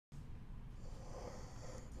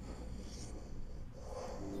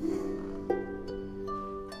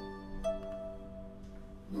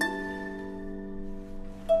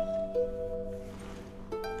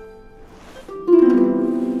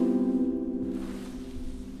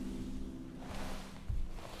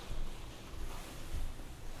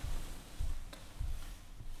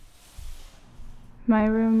My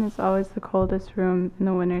room is always the coldest room in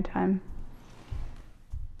the wintertime.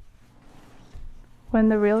 When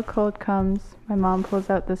the real cold comes, my mom pulls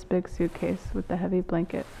out this big suitcase with the heavy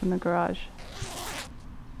blanket from the garage.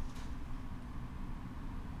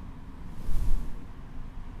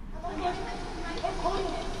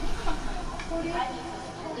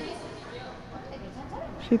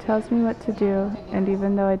 She tells me what to do, and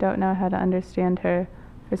even though I don't know how to understand her,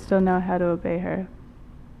 I still know how to obey her.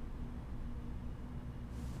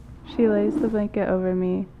 She lays the blanket over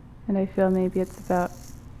me, and I feel maybe it's about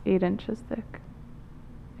 8 inches thick.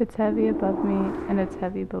 It's heavy above me, and it's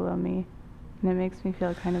heavy below me, and it makes me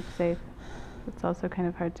feel kind of safe. It's also kind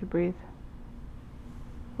of hard to breathe.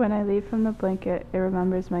 When I leave from the blanket, it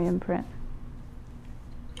remembers my imprint.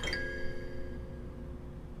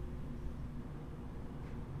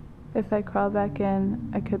 If I crawl back in,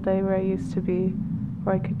 I could lay where I used to be,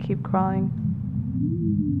 or I could keep crawling.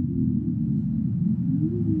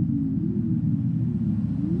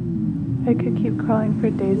 I could keep crawling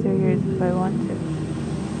for days or years if I want to.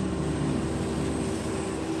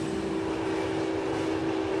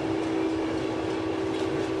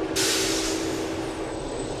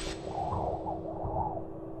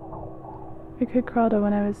 I could crawl to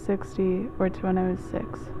when I was 60 or to when I was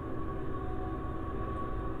 6.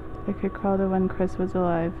 I could crawl to when Chris was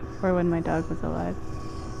alive or when my dog was alive.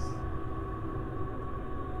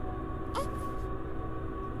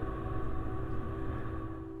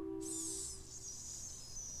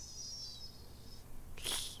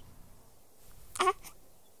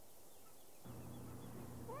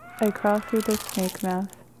 I crawl through the snake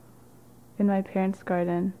mouth in my parents'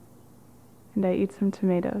 garden, and I eat some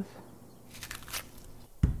tomatoes.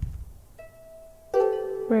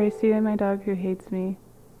 Where I see my dog who hates me,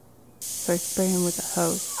 so I spray him with a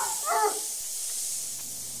hose.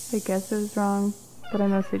 I guess it was wrong, but I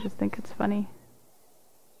mostly just think it's funny.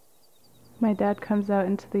 My dad comes out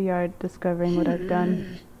into the yard discovering what I've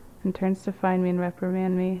done, and turns to find me and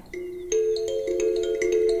reprimand me.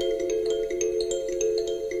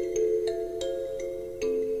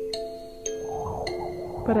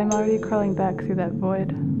 But I'm already crawling back through that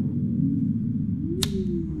void.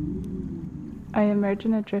 I emerge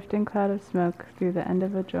in a drifting cloud of smoke through the end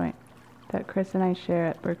of a joint that Chris and I share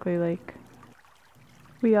at Berkeley Lake.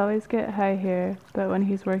 We always get high here, but when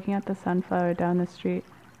he's working at the Sunflower down the street,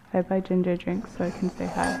 I buy ginger drinks so I can say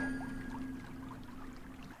hi.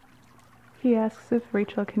 He asks if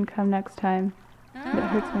Rachel can come next time, and it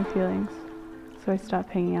hurts my feelings, so I stop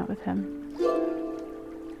hanging out with him.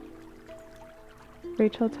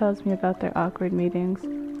 Rachel tells me about their awkward meetings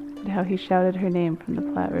and how he shouted her name from the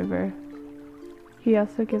Platte River. He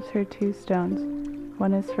also gives her 2 stones.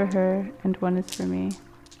 One is for her and one is for me.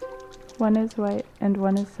 One is white and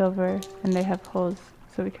one is silver, and they have holes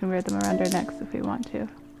so we can wear them around our necks if we want to.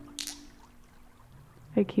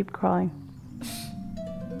 I keep crawling.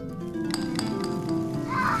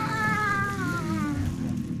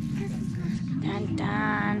 Dun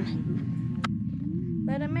dun.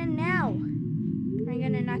 Let him in now. I'm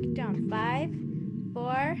gonna knock it down. 5,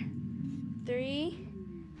 4, 3,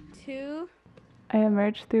 2. I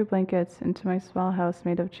emerge through blankets into my small house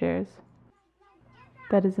made of chairs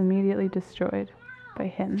that is immediately destroyed by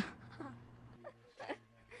him.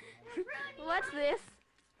 What's this?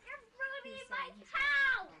 You're ruining my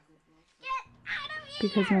house! Get out of here!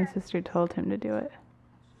 Because my sister told him to do it.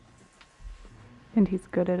 And he's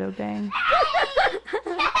good at obeying. Get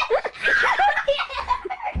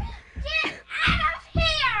out of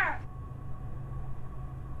here!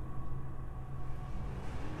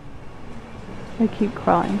 I keep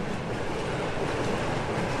crawling.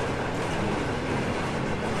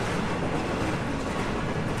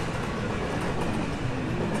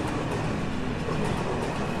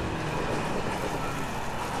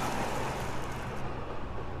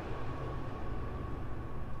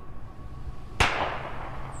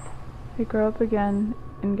 I grow up again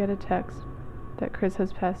and get a text that Chris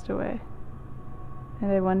has passed away.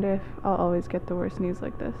 And I wonder if I'll always get the worst news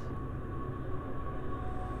like this.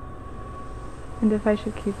 And if I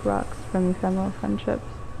should keep rocks from ephemeral friendships.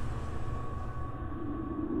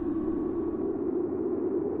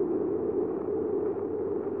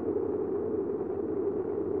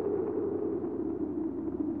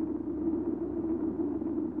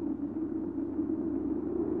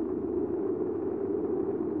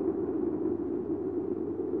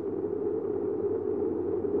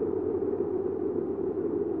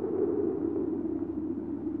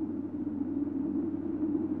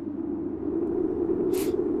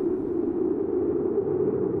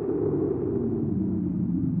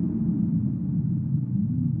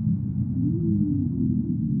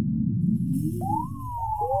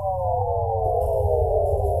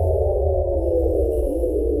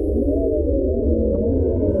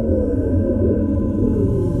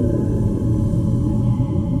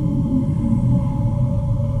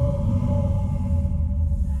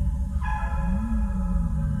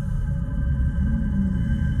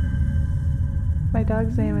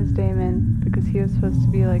 dog's name is Damon because he was supposed to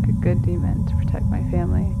be like a good demon to protect my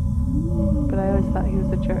family, but I always thought he was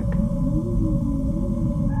a jerk.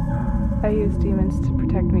 I use demons to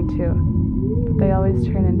protect me too, but they always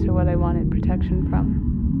turn into what I wanted protection from.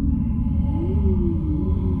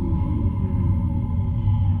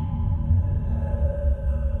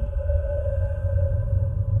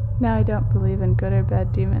 Now I don't believe in good or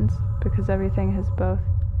bad demons because everything has both,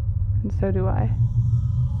 and so do I.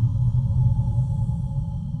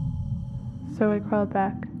 So I crawl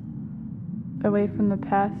back, away from the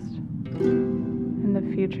past, and the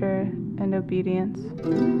future, and obedience,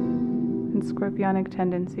 and scorpionic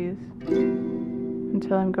tendencies,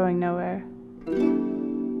 until I'm going nowhere.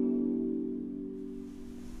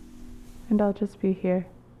 And I'll just be here.